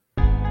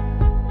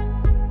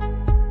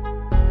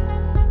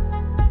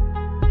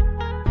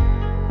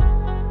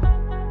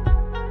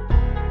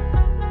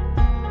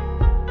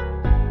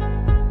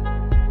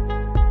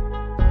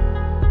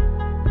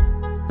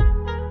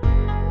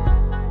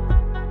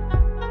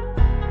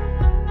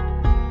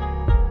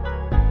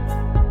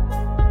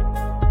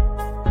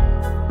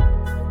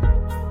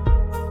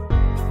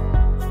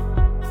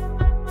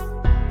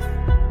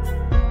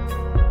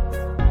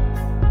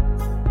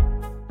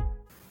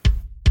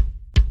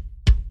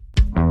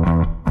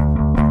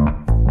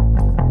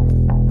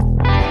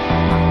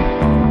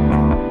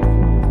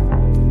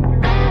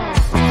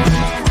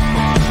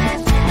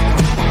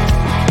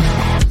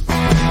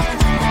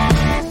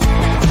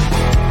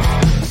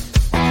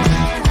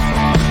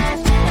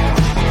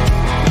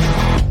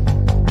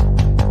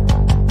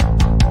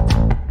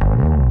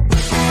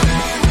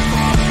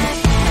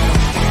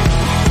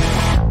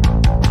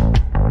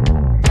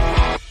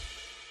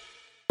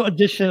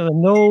edition of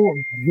No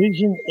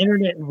Vision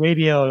Internet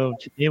Radio.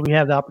 Today we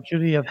have the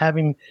opportunity of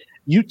having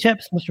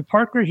UTEP's Mr.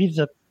 Parker. He's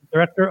the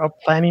Director of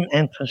Planning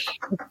and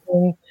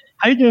Construction.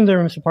 How are you doing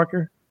there, Mr.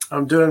 Parker?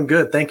 I'm doing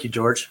good. Thank you,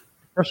 George.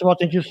 First of all,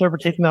 thank you, sir, for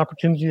taking the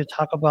opportunity to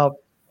talk about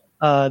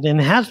the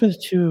enhancements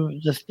to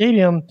the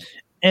stadium.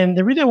 And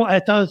the reason why I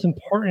thought it was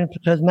important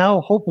because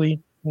now,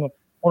 hopefully, quote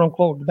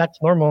unquote, back to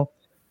normal,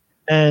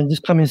 and this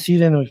coming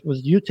season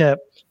was UTEP,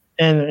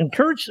 and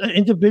encourage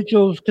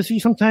individuals to see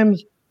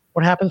sometimes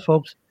what happens,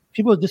 folks.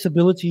 People with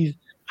disabilities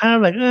kind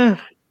of like,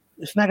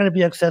 it's not going to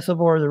be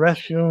accessible, or the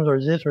restrooms, or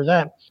this or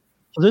that.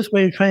 So this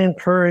way, you try and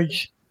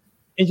encourage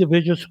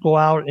individuals to go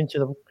out into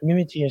the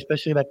community,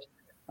 especially like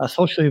a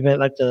social event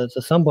like the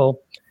Sun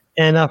Bowl.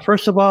 And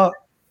first of all,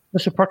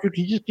 Mr. Parker, could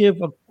you just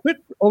give a quick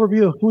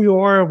overview of who you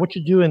are, what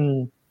you do,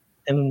 and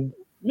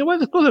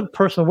let's go to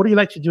personal. What do you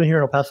like to do here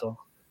in El Paso?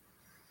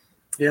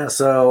 Yeah,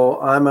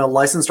 so I'm a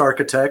licensed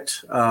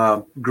architect.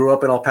 Grew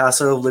up in El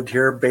Paso, lived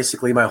here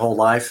basically my whole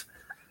life,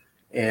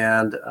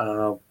 and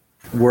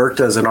worked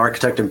as an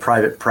architect in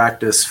private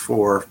practice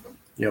for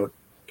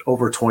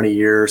over 20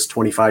 years,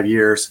 25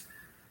 years.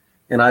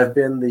 And I've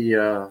been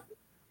the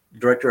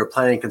Director of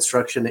Planning and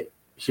Construction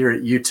here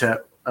at UTEP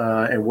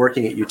and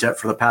working at UTEP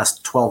for the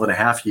past 12 and a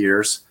half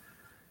years.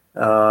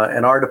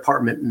 And our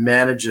department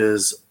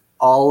manages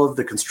all of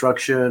the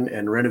construction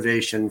and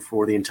renovation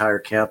for the entire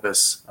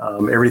campus,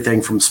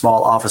 everything from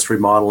small office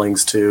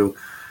remodelings to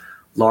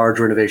large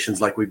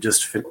renovations like we've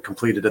just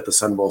completed at the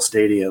Sun Bowl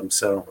Stadium.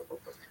 So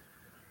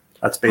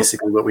that's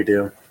basically what we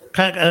do.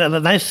 A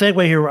nice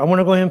segue here. I want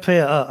to go ahead and play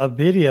a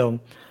video.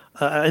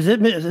 Is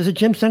it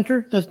Gym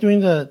Center that's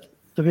doing the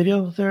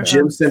video there?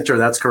 Gym Center,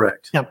 that's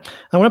correct. Yeah.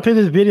 I want to play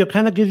this video,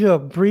 kind of give you a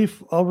brief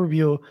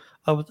overview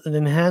of the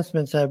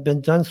enhancements that have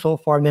been done so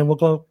far, and then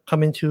we'll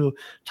come into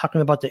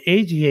talking about the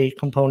ADA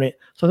component.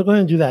 So let's go ahead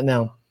and do that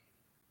now.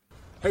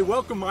 Hey,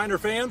 welcome, Miner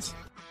fans.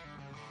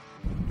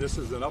 This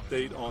is an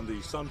update on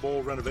the Sun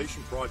Bowl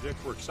renovation project.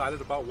 We're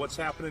excited about what's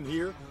happening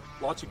here.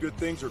 Lots of good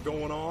things are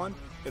going on.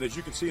 And as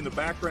you can see in the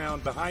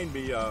background behind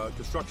me,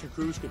 construction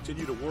crews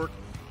continue to work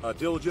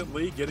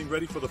diligently, getting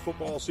ready for the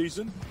football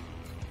season.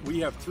 We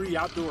have 3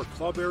 outdoor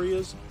club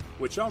areas,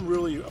 which I'm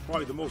really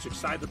probably the most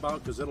excited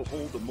about because it'll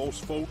hold the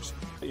most folks,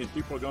 and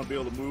people are going to be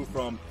able to move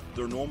from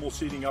their normal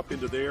seating up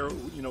into there,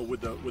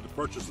 with the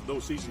purchase of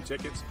those season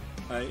tickets.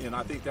 And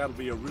I think that'll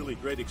be a really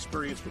great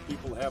experience for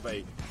people to have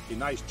a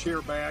nice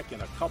chair back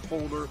and a cup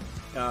holder,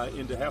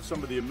 and to have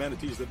some of the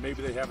amenities that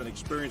maybe they haven't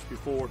experienced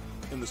before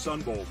in the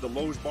Sun Bowl. The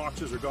Lowe's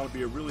boxes are going to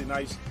be a really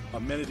nice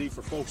amenity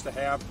for folks to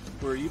have,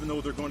 where even though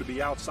they're going to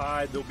be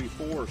outside, there'll be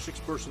 4 or 6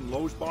 person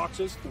Lowe's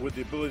boxes with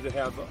the ability to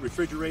have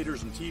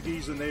refrigerators and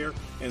TVs in there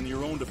and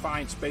your own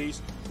defined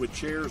space with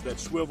chairs that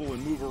swivel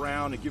and move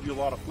around and give you a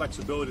lot of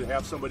flexibility to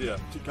have somebody to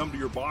come to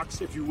your box,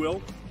 if you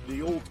will.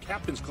 The old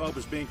Captain's Club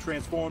is being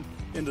transformed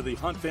into the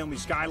Hunt Family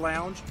Sky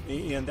Lounge,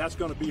 and that's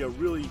going to be a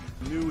really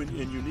new and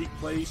unique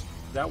place.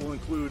 That will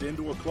include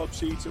indoor club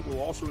seats. It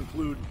will also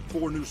include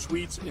 4 new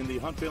suites in the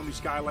Hunt Family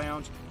Sky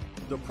Lounge.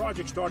 The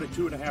project started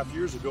 2.5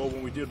 years ago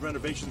when we did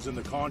renovations in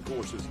the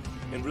concourses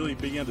and really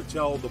began to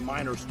tell the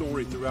Miner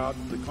story throughout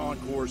the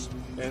concourse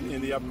and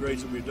in the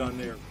upgrades that we've done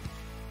there.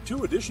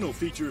 2 additional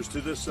features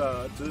to this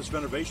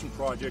renovation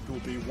project will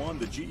be, one,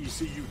 the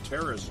GECU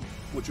Terrace,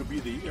 which will be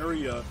the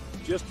area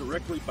just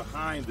directly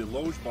behind the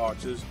Lowe's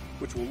boxes,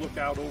 which will look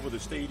out over the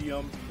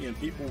stadium, and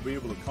people will be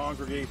able to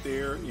congregate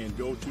there and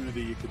go to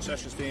the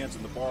concession stands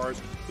and the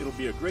bars. It'll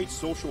be a great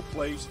social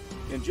place,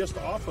 and just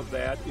off of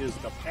that is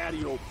a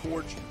patio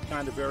porch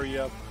kind of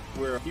area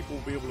where people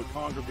will be able to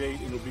congregate,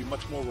 and it'll be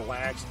much more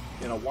relaxed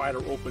in a wider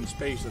open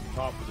space at the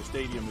top of the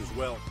stadium as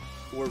well.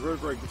 We're very,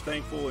 very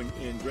thankful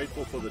and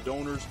grateful for the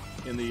donors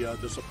and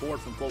the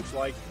support from folks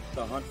like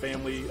the Hunt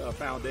Family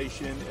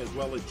Foundation as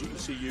well as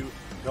GECU to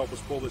help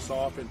us pull this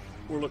off. And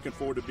we're looking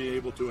forward to being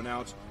able to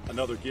announce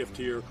another gift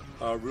here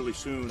really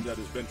soon that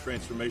has been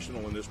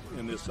transformational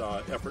in this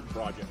effort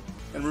project.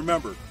 And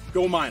remember,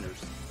 go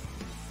Miners!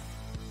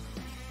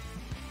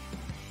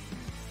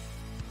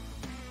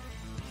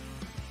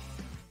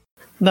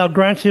 Now,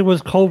 granted,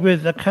 with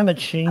COVID, that kind of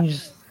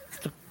changed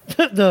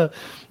the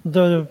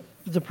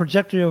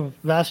trajectory of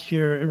last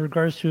year in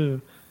regards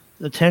to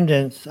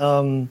attendance.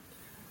 But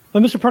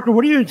Mr. Parker,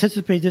 what do you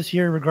anticipate this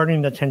year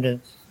regarding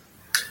attendance?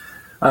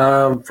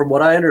 From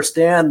what I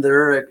understand,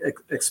 they're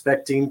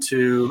expecting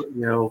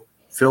to,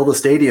 fill the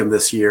stadium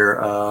this year.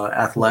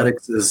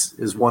 Athletics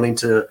is wanting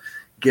to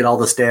get all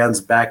the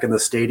stands back in the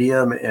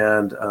stadium,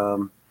 and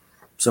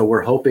so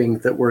we're hoping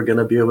that we're going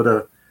to be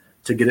able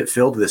to get it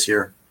filled this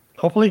year.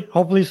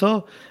 Hopefully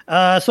so.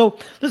 So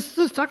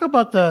let's talk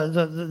about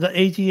the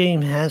ADA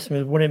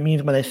enhancement. What it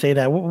means when I say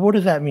that. What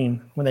does that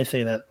mean when I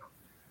say that?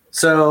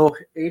 So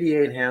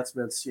ADA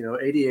enhancements.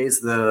 ADA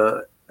is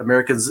the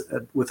Americans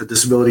with a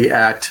Disability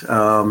Act,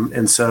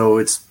 and so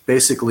it's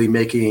basically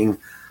making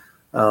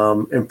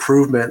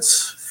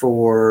improvements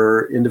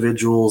for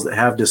individuals that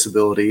have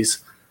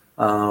disabilities,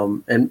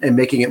 and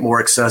making it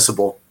more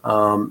accessible.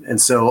 And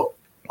so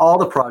all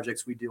the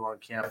projects we do on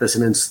campus,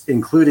 and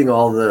including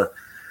all the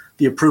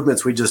the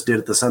improvements we just did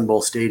at the Sun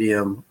Bowl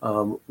Stadium,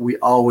 we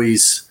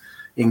always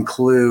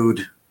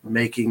include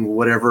making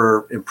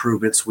whatever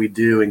improvements we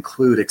do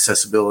include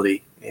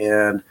accessibility,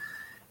 and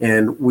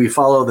we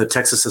follow the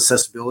Texas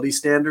accessibility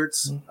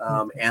standards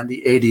and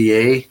the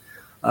ADA.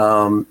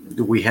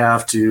 We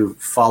have to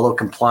follow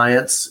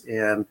compliance,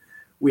 and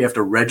we have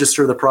to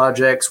register the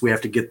projects. We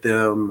have to get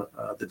them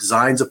the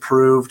designs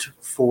approved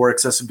for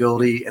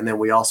accessibility, and then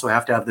we also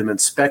have to have them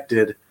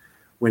inspected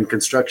when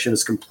construction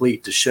is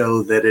complete to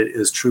show that it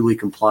is truly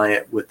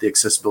compliant with the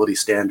accessibility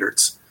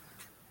standards.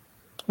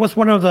 What's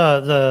one of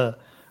the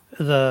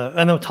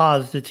I know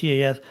TAS, the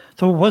TAS.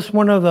 So what's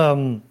one of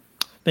the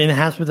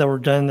enhancements that were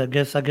done? I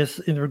guess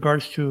in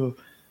regards to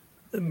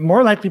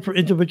more likely for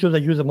individuals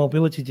that use a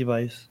mobility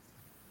device.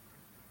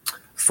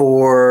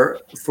 For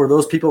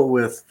those people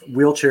with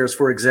wheelchairs,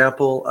 for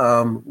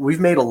example, we've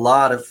made a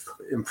lot of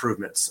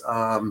improvements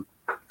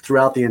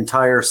throughout the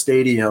entire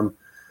stadium.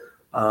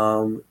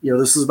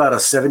 This is about a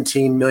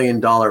 $17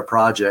 million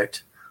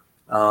project.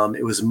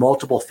 It was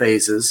multiple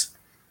phases.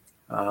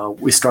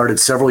 We started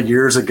several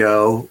years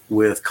ago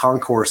with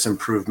concourse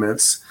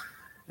improvements.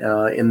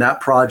 In that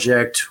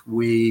project,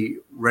 we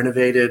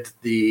renovated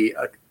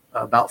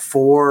about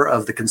 4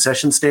 of the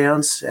concession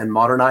stands and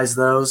modernized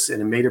those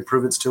and made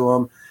improvements to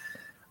them.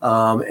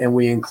 And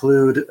we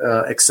include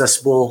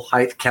accessible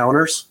height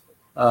counters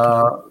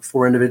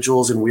for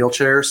individuals in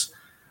wheelchairs,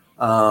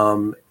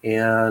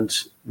 and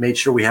made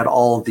sure we had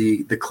all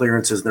the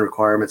clearances and the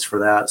requirements for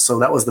that. So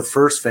that was the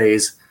first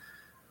phase.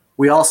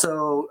 We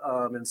also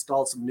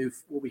installed some new,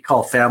 what we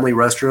call family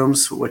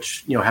restrooms,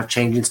 which have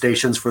changing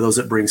stations for those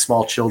that bring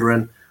small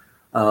children.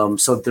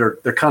 So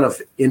they're kind of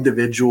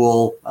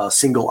individual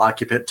single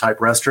occupant type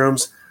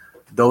restrooms.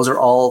 Those are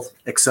all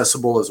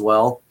accessible as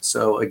well.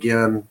 So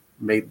again,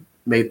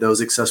 made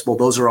those accessible.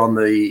 Those are on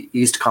the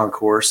East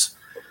Concourse.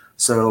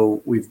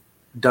 So we've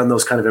done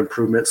those kind of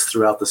improvements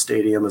throughout the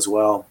stadium as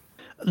well.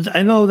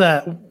 I know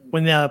that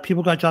when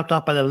people got dropped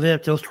off by the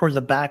lift, it was towards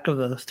the back of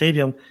the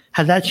stadium.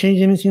 Has that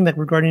changed anything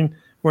regarding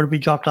where to be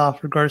dropped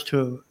off regards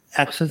to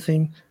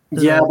accessing?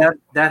 Yeah,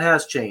 that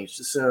has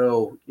changed.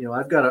 So,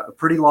 I've got a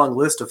pretty long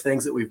list of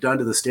things that we've done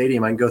to the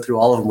stadium. I can go through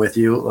all of them with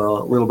you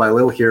little by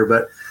little here,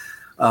 but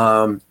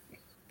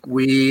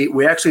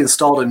we actually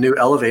installed a new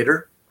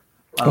elevator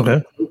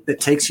that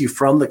takes you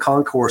from the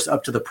concourse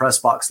up to the press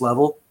box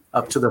level,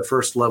 up to the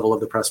first level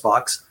of the press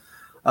box,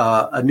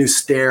 a new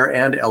stair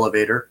and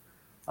elevator.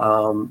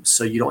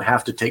 So you don't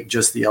have to take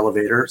just the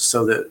elevator,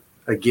 so that,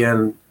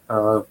 again,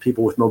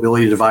 people with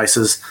mobility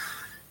devices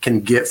can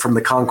get from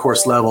the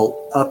concourse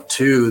level up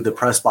to the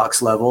press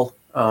box level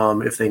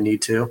if they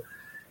need to.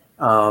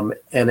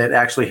 And it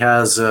actually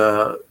has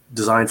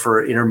designed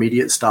for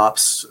intermediate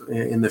stops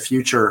in the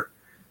future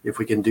if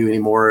we can do any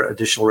more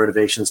additional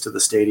renovations to the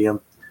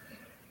stadium.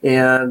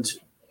 And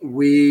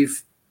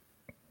we've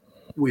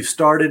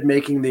started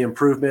making the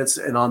improvements,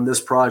 and on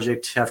this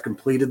project have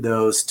completed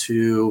those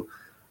to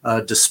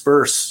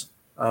disperse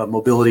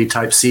mobility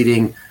type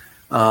seating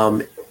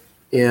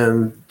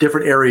in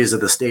different areas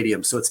of the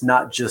stadium. So it's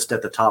not just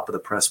at the top of the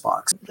press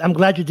box. I'm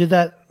glad you did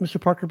that, Mr.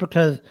 Parker,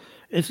 because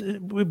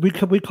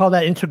we call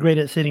that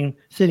integrated seating.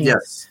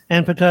 Yes.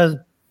 And because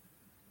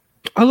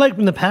unlike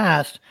in the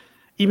past,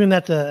 even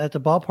at the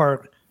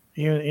ballpark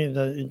here in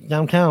the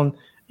downtown,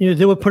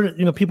 they would put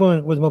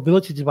people with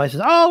mobility devices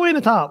all the way in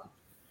the top.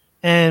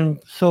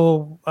 And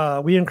so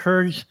we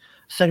encourage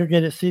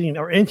segregated seating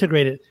or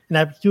integrated. And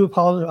I do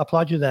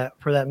applaud you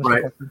for that, Mr.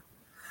 Right. Parker.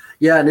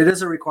 Yeah, and it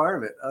is a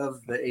requirement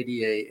of the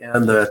ADA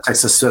and the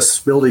Texas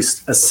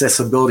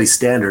accessibility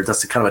standards.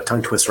 That's kind of a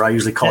tongue twister. I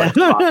usually call it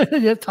TOS.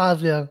 Yeah,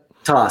 TOS, yeah.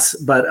 TOS.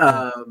 But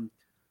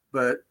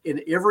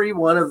in every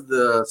one of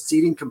the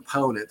seating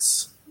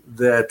components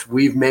that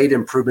we've made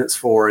improvements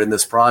for in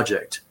this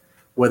project,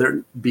 whether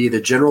it be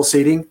the general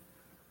seating,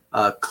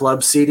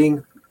 club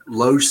seating,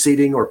 loge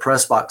seating, or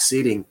press box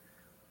seating,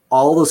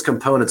 all those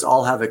components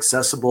all have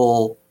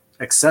accessible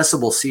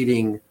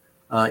seating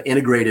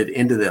integrated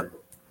into them.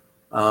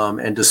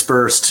 And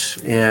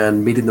dispersed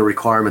and meeting the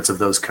requirements of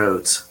those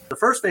codes. The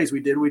first phase we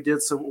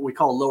did some what we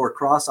call lower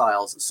cross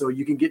aisles. So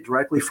you can get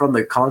directly from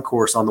the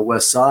concourse on the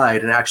west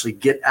side and actually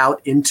get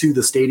out into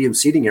the stadium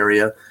seating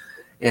area.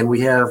 And we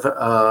have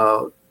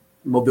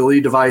mobility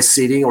device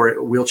seating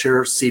or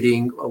wheelchair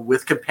seating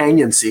with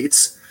companion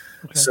seats.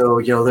 Okay. So,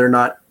 they're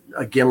not,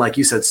 again, like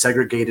you said,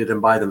 segregated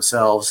and by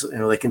themselves.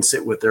 They can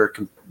sit with their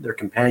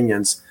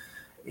companions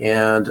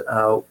and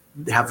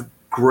have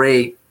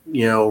great,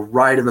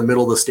 right in the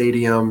middle of the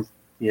stadium.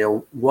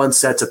 One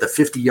set's at the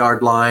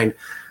 50-yard line.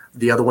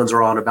 The other ones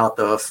are on about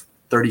the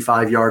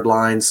 35-yard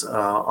lines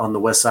on the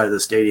west side of the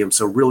stadium.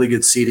 So really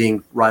good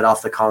seating right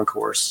off the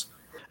concourse.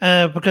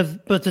 But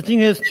the thing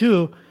is,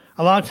 too,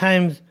 a lot of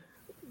times,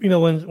 when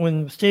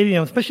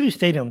stadiums, especially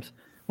stadiums,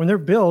 when they're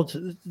built,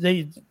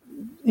 they,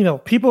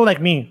 people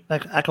like me,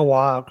 like I can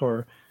walk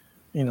or,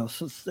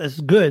 it's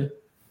good,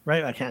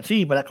 right? I can't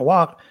see, but I can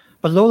walk.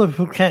 But those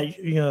who can't,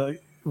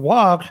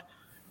 walk,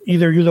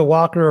 either use a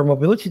walker or a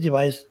mobility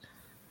device,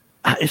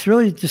 it's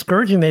really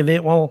discouraging.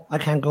 I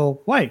can't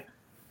go. Why?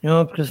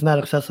 because it's not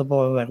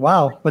accessible. And like,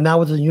 wow. But now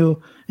with the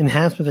new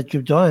enhancement that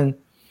you've done,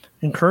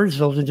 encourage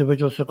those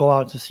individuals to go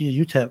out to see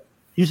UTEP.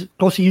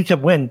 Go see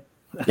UTEP win.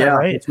 Yeah,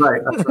 right? That's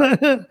right. That's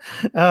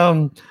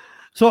right.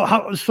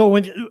 So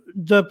when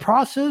the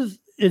process,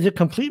 is it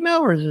complete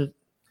now or is it?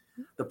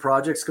 The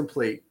project's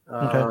complete.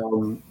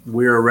 Okay.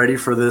 We're ready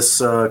for this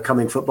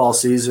coming football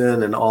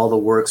season, and all the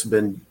work's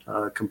been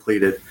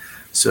completed.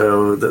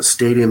 So the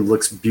stadium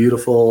looks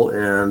beautiful,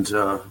 and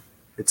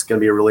it's going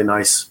to be a really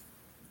nice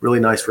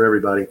for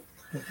everybody.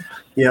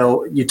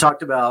 You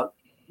talked about,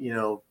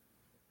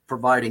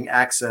 providing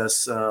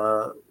access.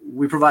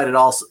 We provided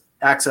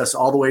access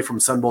all the way from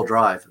Sun Bowl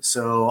Drive.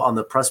 So on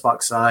the press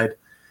box side,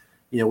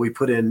 we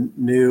put in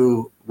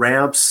new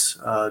ramps,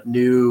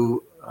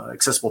 new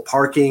accessible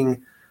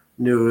parking,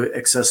 new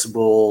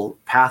accessible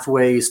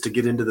pathways to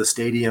get into the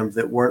stadium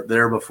that weren't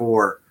there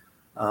before.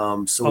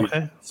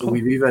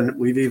 We've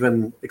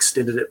even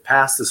extended it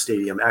past the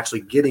stadium,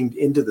 actually getting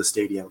into the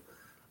stadium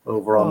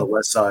over on the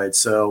west side.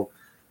 So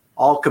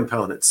all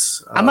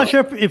components. I'm not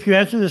sure if you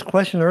answered this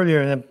question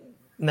earlier, and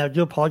I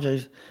do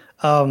apologize.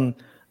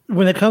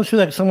 When it comes to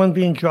like someone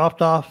being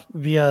dropped off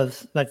via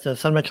like the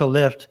Sun Metro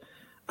lift,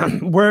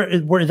 where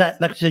is that?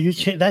 Like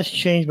that's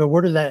changed, but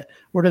where do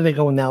they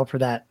go now for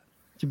that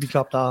to be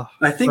dropped off?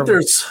 I think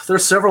there's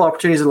several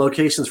opportunities and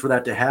locations for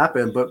that to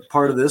happen, but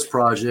part of this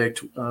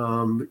project,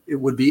 it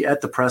would be at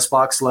the press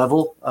box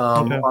level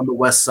on the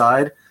west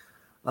side.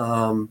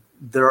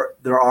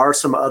 There are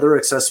some other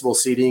accessible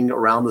seating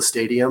around the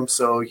stadium.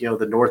 So,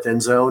 the north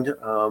end zone,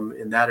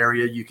 in that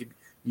area,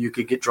 you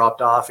could get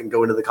dropped off and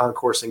go into the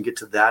concourse and get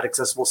to that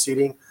accessible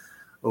seating.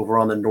 Over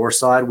on the north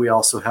side, we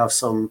also have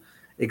some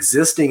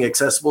existing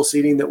accessible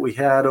seating that we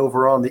had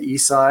over on the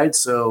east side.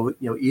 So,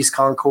 east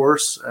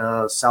concourse,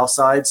 south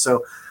side.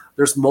 So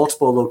there's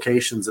multiple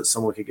locations that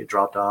someone could get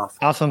dropped off.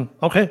 Awesome.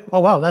 Okay.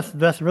 Oh, wow.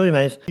 That's really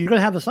nice. You're going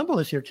to have the Sun Bowl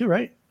this year too,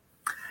 right?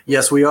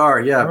 Yes, we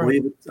are. Yeah,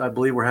 I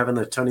believe we're having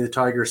the Tony the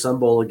Tiger Sun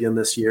Bowl again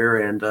this year,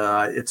 and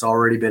it's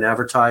already been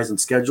advertised and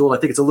scheduled. I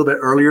think it's a little bit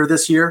earlier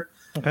this year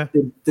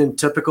than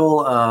typical.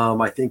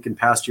 I think in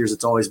past years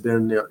it's always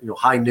been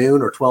high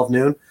noon or 12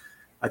 noon.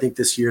 I think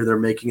this year they're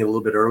making it a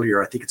little bit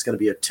earlier. I think it's going to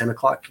be a 10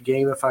 o'clock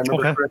game if I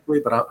remember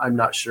correctly, but I'm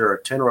not sure,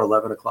 10 or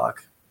 11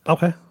 o'clock.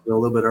 Okay, a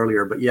little bit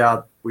earlier, but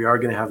yeah, we are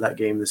going to have that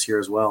game this year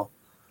as well.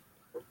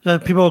 So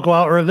people will go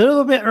out a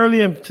little bit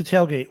earlier to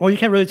tailgate. Well, you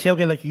can't really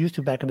tailgate like you used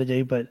to back in the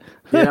day, but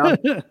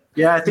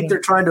yeah, I think they're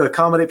trying to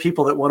accommodate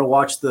people that want to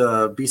watch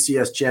the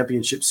BCS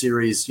Championship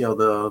Series,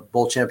 the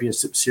Bowl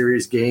Championship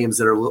Series games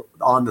that are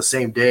on the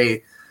same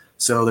day.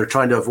 So they're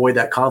trying to avoid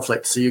that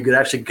conflict. So you could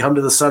actually come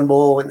to the Sun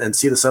Bowl and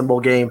see the Sun Bowl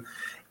game,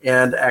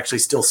 and actually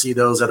still see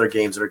those other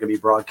games that are going to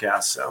be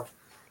broadcast. So,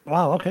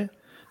 wow, okay.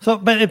 So,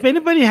 but if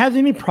anybody has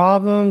any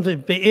problems,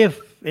 if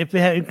they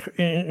have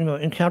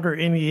encountered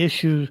any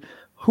issues,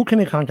 who can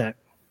they contact?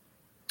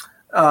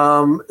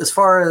 As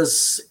far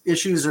as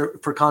issues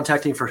for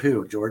contacting for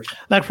who, George?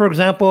 Like, for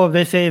example, if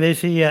they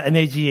see an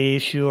AGA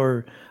issue,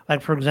 or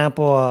like, for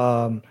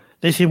example,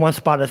 they see one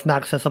spot that's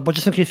not accessible,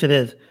 just in case it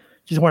is,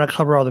 just want to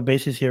cover all the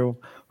bases here,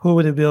 who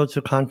would they be able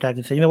to contact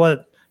and say, you know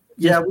what?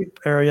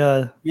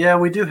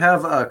 We do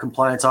have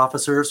compliance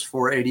officers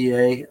for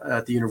ADA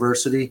at the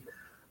university.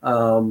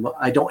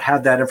 I don't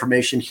have that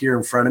information here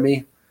in front of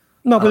me.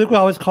 No, but we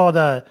always call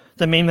the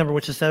main number,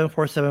 which is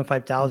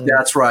 747-5000.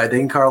 That's right. They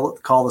can call the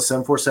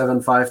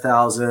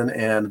 747-5000,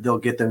 and they'll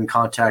get them in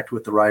contact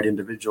with the right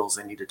individuals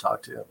they need to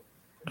talk to.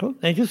 Cool.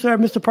 Thank you, sir.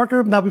 Mr.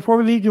 Parker, now before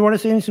we leave, do you want to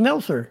say anything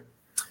else, sir?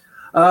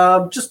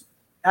 Just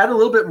add a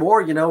little bit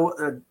more,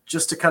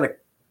 just to kind of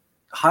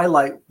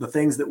highlight the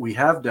things that we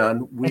have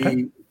done.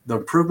 The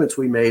improvements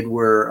we made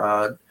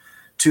were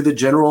to the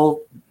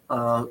general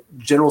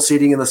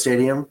seating in the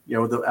stadium,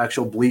 the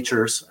actual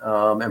bleachers,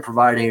 and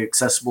providing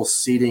accessible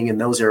seating in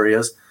those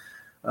areas.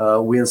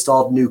 We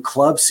installed new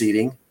club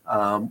seating,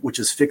 which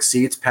is fixed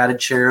seats, padded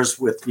chairs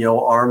with,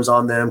 arms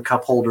on them,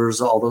 cup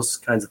holders, all those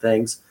kinds of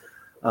things.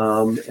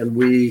 And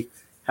we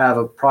have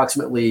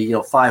approximately,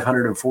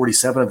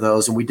 547 of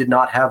those, and we did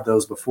not have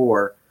those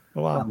before.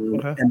 Wow.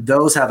 Okay. And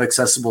those have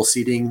accessible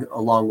seating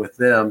along with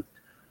them.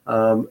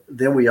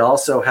 Then we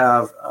also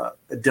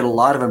did a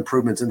lot of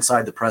improvements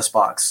inside the press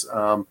box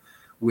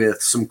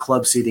with some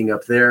club seating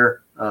up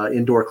there,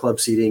 indoor club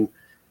seating,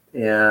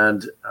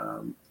 and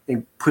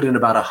put in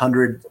about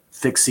 100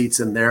 fixed seats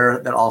in there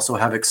that also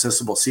have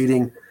accessible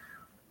seating.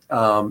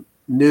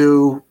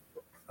 New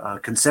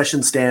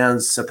concession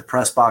stands at the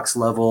press box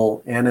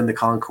level and in the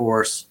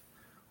concourse,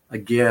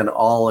 again,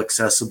 all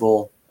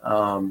accessible.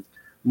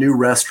 New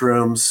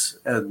restrooms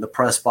in the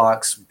press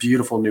box,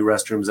 beautiful new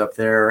restrooms up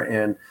there,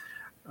 and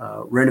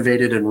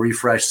renovated and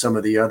refreshed some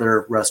of the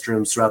other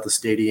restrooms throughout the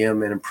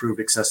stadium and improved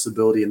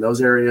accessibility in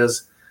those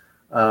areas.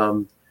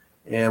 And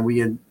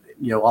we,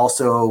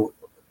 also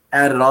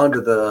added on to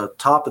the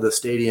top of the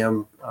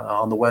stadium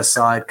on the west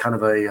side, kind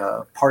of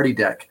a party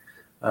deck,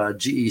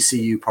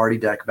 GECU party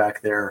deck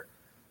back there.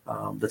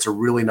 That's a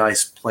really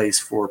nice place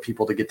for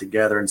people to get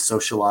together and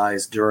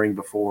socialize during,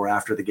 before,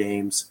 after the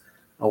games,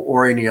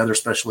 or any other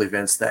special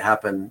events that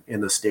happen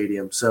in the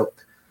stadium. So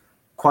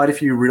quite a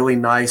few really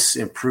nice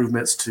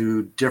improvements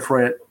to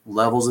different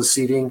levels of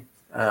seating.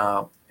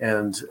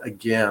 And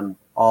again,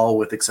 all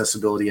with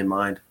accessibility in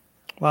mind.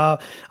 Wow.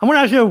 I'm going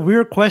to ask you a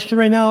weird question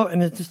right now,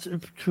 and it's just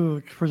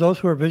for those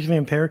who are visually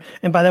impaired.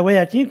 And by the way,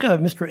 I think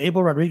Mr.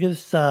 Abel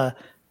Rodriguez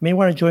may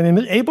want to join in.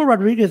 Abel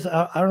Rodriguez,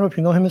 I don't know if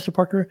you know him, Mr.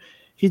 Parker.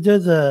 He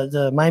does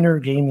the minor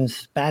game in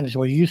Spanish,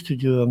 or he used to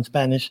do in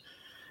Spanish.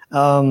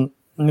 Let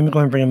me go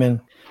ahead and bring him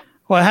in.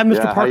 Well, I have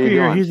Mr. Parker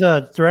here. He's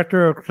a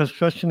director of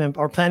construction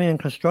or planning and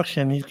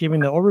construction. He's giving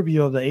the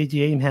overview of the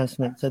ADA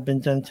enhancements that have been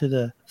done to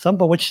the Sun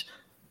Bowl, which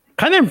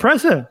kind of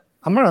impressive.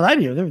 I'm not going to lie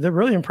to you. They're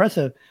really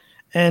impressive.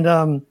 And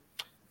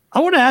I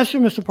want to ask you,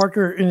 Mr.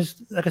 Parker, and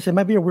like I said, it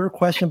might be a weird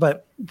question,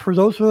 but for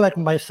those who are like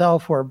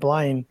myself who are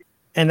blind,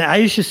 and I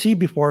used to see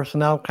before, so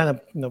now kind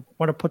of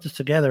want to put this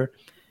together.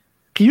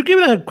 Can you give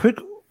it a quick,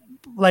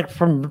 like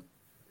from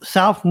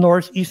south,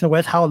 north, east, and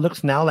west, how it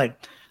looks now? Like,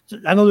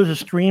 I know there's a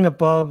screen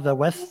above the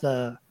west,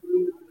 the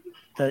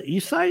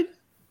east side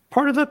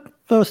part of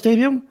the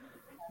stadium,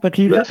 but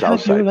can you the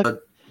south side, a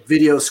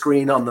video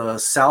screen on the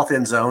south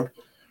end zone,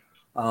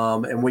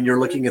 and when you're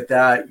looking at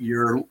that,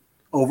 you're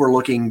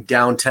overlooking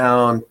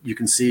downtown. You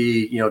can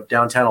see,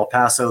 downtown El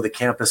Paso, the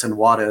campus in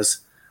Juarez.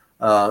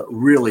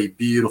 Really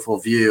beautiful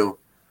view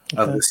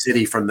of the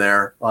city from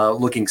there,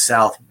 looking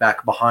south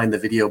back behind the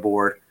video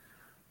board.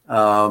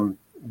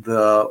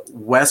 The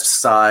west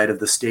side of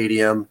the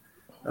stadium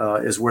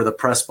is where the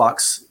press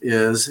box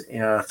is,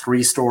 a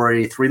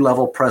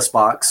 3-level press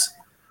box.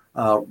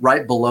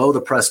 Right below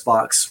the press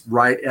box,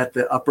 right at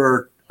the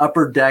upper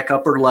deck,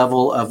 upper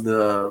level of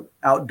the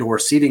outdoor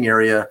seating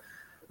area,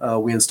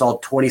 we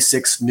installed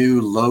 26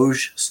 new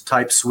loge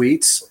type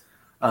suites.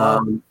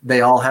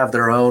 They all have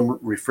their own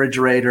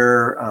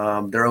refrigerator,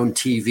 their own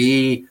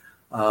TV,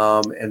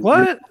 and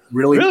what?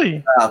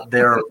 Really?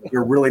 They're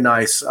really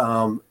nice.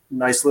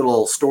 Nice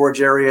little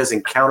storage areas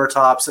and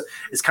countertops.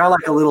 It's kind of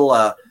like a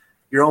little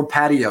your own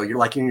patio. You're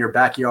like in your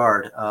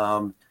backyard,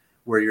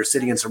 where you're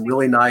sitting in some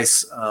really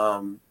nice,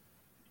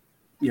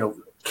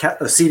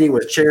 seating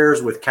with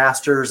chairs with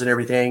casters and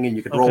everything, and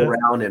you can roll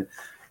around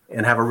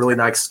and have a really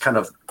nice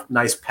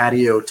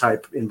patio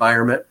type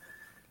environment.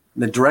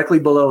 And then directly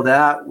below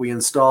that, we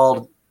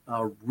installed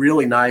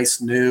really nice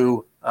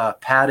new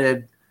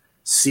padded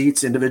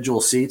seats,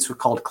 individual seats. We're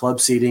called club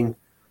seating.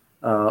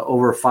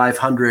 Over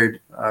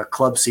 500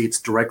 club seats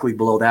directly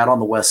below that on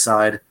the west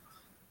side.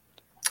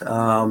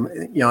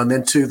 And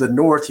then to the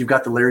north, you've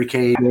got the Larry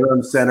K.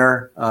 Durham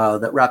Center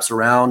that wraps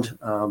around.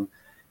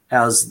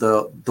 Has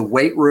the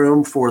weight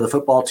room for the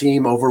football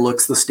team,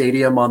 overlooks the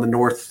stadium on the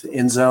north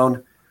end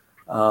zone.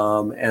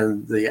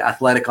 And the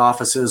athletic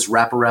offices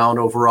wrap around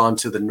over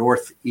onto the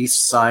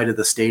northeast side of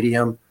the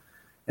stadium.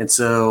 And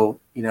so,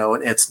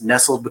 it's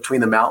nestled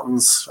between the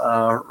mountains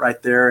right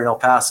there in El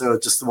Paso.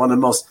 Just one of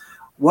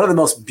the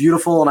most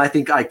beautiful and I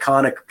think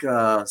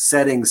iconic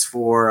settings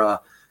for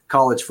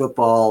college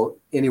football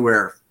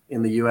anywhere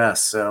in the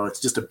U.S. So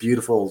it's just a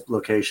beautiful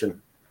location.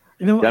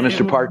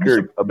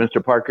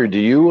 Mr. Parker, do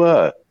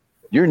you,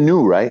 you're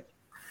new, right?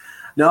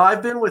 No,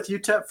 I've been with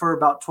UTEP for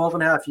about 12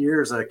 and a half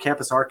years, a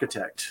campus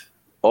architect.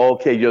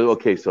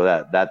 Okay. So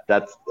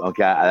that's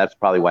okay. That's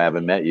probably why I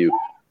haven't met you.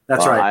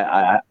 That's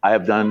right. I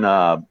have done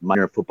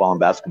minor football and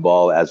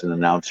basketball as an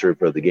announcer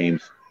for the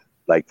games,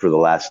 like for the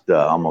last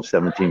almost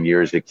 17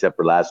 years, except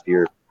for last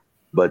year.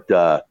 But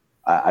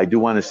I do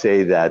want to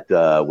say that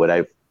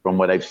from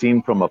what I've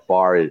seen from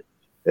afar,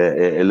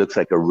 it looks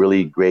like a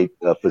really great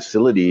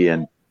facility,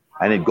 and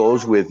it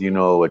goes with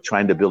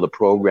trying to build a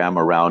program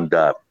around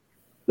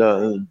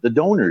the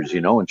donors,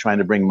 and trying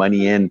to bring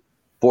money in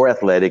for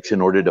athletics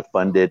in order to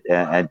fund it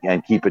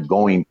and keep it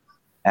going.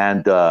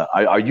 And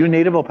are you a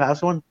native El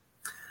Pasoan?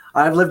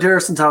 I've lived here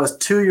since I was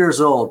 2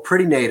 years old.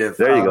 Pretty native.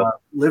 There you go.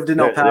 Lived in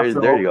El Paso.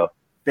 There you go.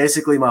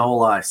 Basically my whole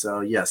life. So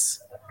yes.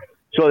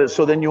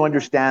 So then you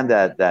understand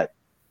that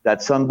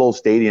Sun Bowl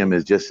Stadium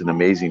is just an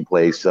amazing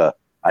place.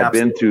 I've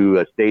been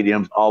to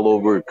stadiums all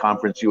over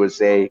Conference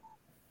USA,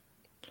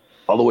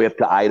 all the way up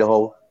to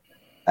Idaho.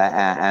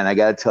 And I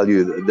got to tell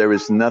you, there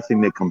is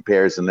nothing that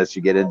compares unless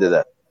you get into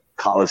the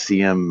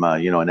Coliseum,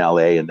 in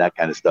LA and that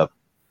kind of stuff,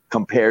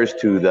 compares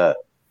to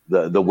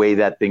the way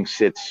that thing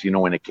sits, in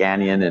a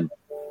canyon. And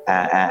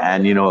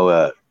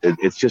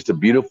it's just a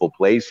beautiful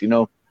place,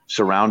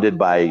 surrounded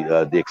by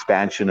the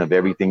expansion of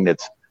everything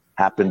that's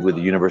happened with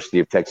the University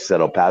of Texas at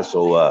El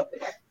Paso.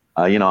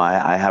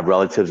 I have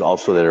relatives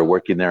also that are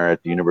working there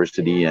at the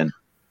university, and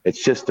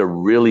it's just a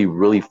really,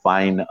 really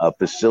fine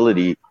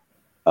facility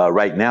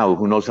right now.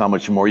 Who knows how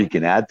much more you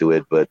can add to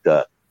it, but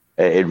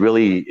it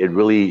really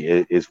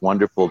is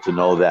wonderful to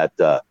know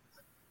that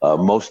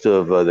most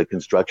of the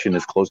construction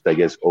is close to, I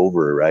guess,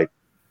 over, right?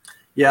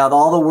 Yeah,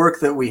 all the work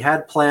that we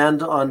had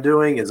planned on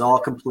doing is all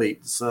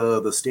complete.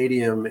 So the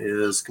stadium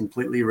is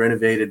completely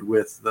renovated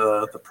with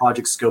the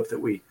project scope that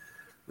we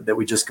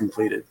just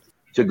completed.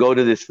 To go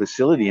to this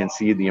facility and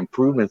see the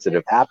improvements that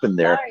have happened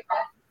there,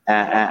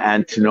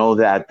 and to know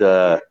that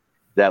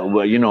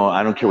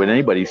I don't care what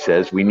anybody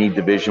says, we need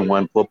Division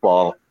I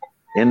football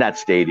in that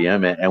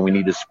stadium, and we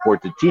need to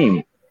support the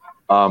team.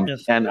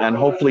 Yes. And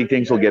hopefully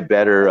things will get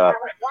better.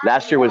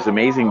 Last year was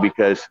amazing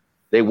because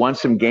they won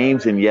some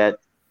games, and yet,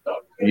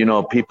 you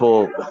know,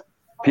 people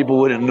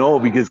wouldn't know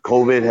because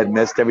COVID had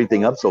messed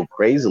everything up so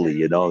crazily.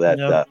 You know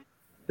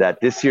that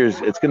this year's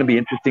it's going to be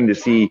interesting to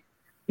see,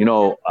 you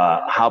know,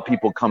 how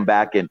people come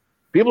back, and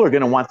people are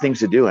going to want things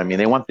to do. I mean,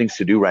 they want things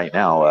to do right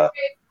now.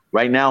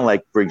 Right now,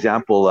 like for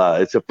example,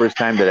 it's the first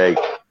time that I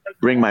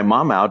bring my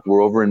mom out.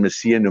 We're over in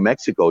Mesilla, New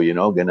Mexico. You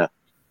know, gonna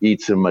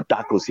eat some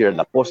tacos here at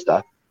La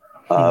Posta.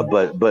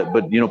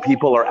 But you know,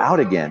 people are out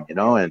again. You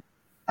know, and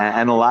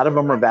a lot of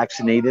them are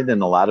vaccinated,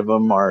 and a lot of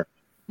them are,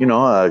 you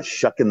know,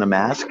 shucking the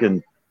mask,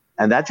 and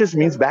that just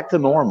means back to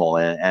normal.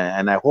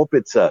 And I hope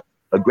it's a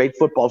great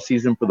football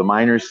season for the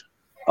Miners.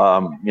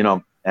 You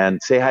know,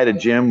 and say hi to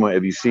Jim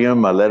if you see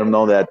him. Let him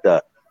know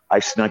that I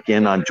snuck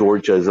in on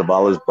George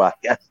Zavala's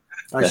broadcast.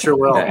 I sure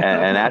will.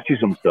 and ask you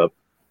some stuff.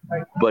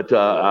 But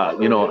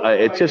you know,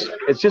 it's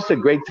just a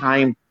great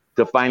time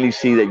to finally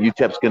see that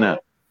UTEP's gonna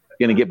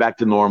get back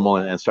to normal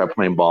and start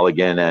playing ball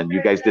again. And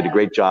you guys did a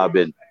great job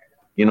in,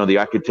 you know, the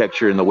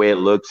architecture and the way it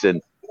looks.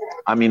 And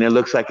I mean, it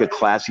looks like a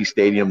classy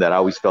stadium that I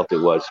always felt it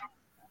was.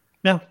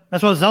 Yeah,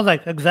 that's what it sounds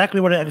like.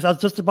 Exactly what I was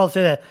just about to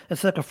say. That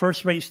it's like a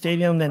first-rate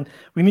stadium, and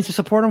we need to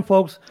support them,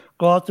 folks.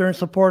 Go out there and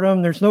support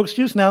them. There's no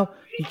excuse now.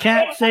 You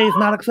can't say it's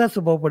not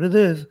accessible, but it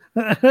is.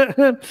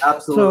 Absolutely.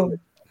 So,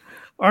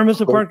 our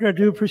Mr. Parker, I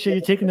do appreciate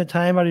you taking the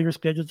time out of your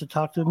schedule to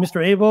talk to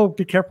Mr. Abel.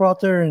 Be careful out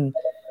there in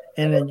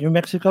New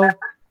Mexico.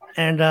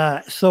 And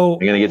so I'm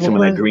gonna get some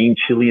of that green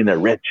chili and that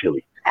red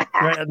chili.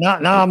 Right,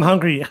 now I'm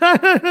hungry.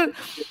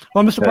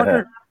 Well, Mr.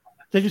 Parker,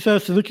 thank you, sir.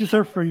 Salute you,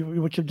 sir, for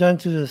what you've done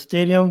to the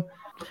stadium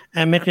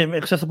and make it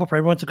accessible for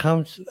everyone to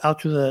come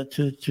out to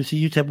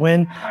see UTEP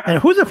win. And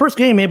who's the first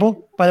game,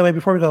 Abel? By the way,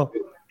 before we go,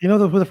 you know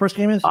who the first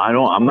game is?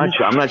 I'm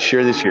not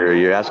sure this year.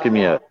 You're asking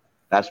me a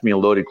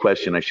loaded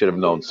question. I should have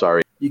known.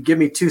 Sorry. You give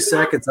me 2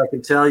 seconds, I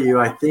can tell you.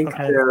 I think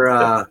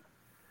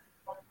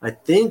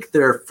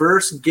their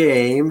first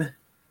game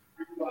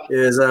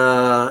is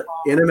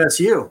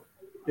NMSU.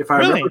 If I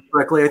remember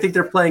correctly, I think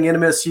they're playing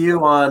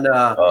NMSU on.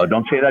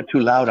 Don't say that too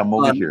loud. I'm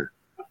over here.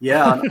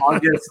 Yeah,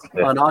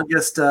 on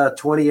August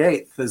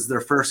 28th is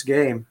their first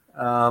game.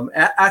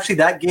 Actually,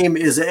 that game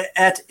is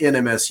at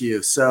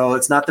NMSU, so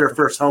it's not their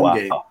first home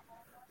game.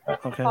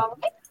 Okay.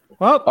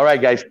 Well, all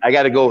right, guys. I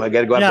gotta go. Have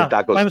some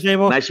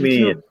tacos. Nice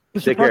meeting you.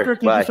 Mr. Take Parker, care.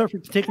 thank you, sir, for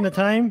taking the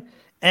time.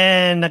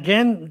 And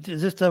again,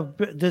 this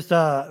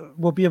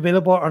will be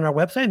available on our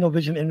website,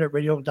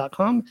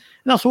 novisioninternetradio.com.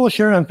 And also we'll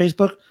share it on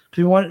Facebook because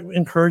we want to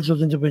encourage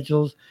those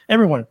individuals,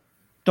 everyone,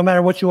 no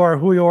matter what you are,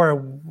 who you are,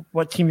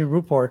 what team you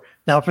root for.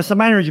 Now, for some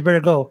Miners, you better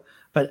go.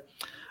 But,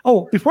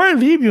 before I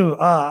leave you,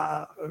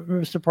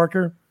 Mr.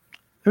 Parker,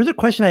 there's a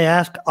question I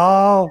ask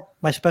all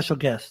my special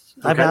guests.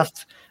 Okay.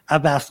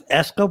 I've asked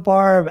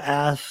Escobar, I've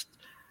asked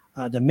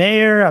the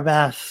mayor, I've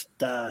asked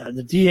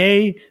the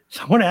DA.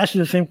 So I want to ask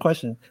you the same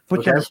question.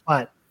 Put you on the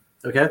spot.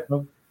 Okay.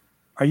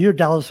 Are you a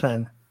Dallas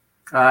fan?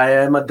 I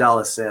am a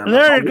Dallas fan.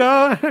 There you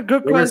go.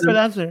 Good question, good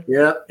answer.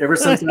 Yeah. Ever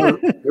since I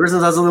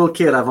was a little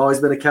kid, I've always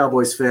been a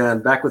Cowboys fan.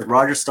 Back with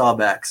Roger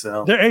Staubach.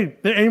 So they're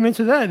aiming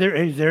to that.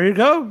 There you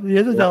go. He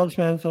is a Dallas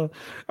fan. So,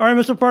 all right,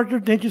 Mr. Parker,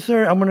 thank you,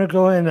 sir. I'm gonna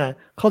go and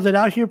close it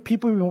out here.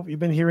 People, you've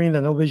been hearing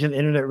the No Vision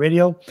Internet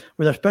Radio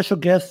with our special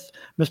guest,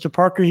 Mr.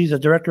 Parker. He's the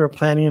director of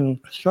planning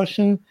and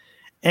construction.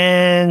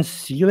 And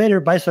see you later.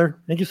 Bye, sir.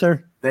 Thank you,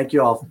 sir. Thank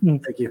you all.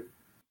 Thank you.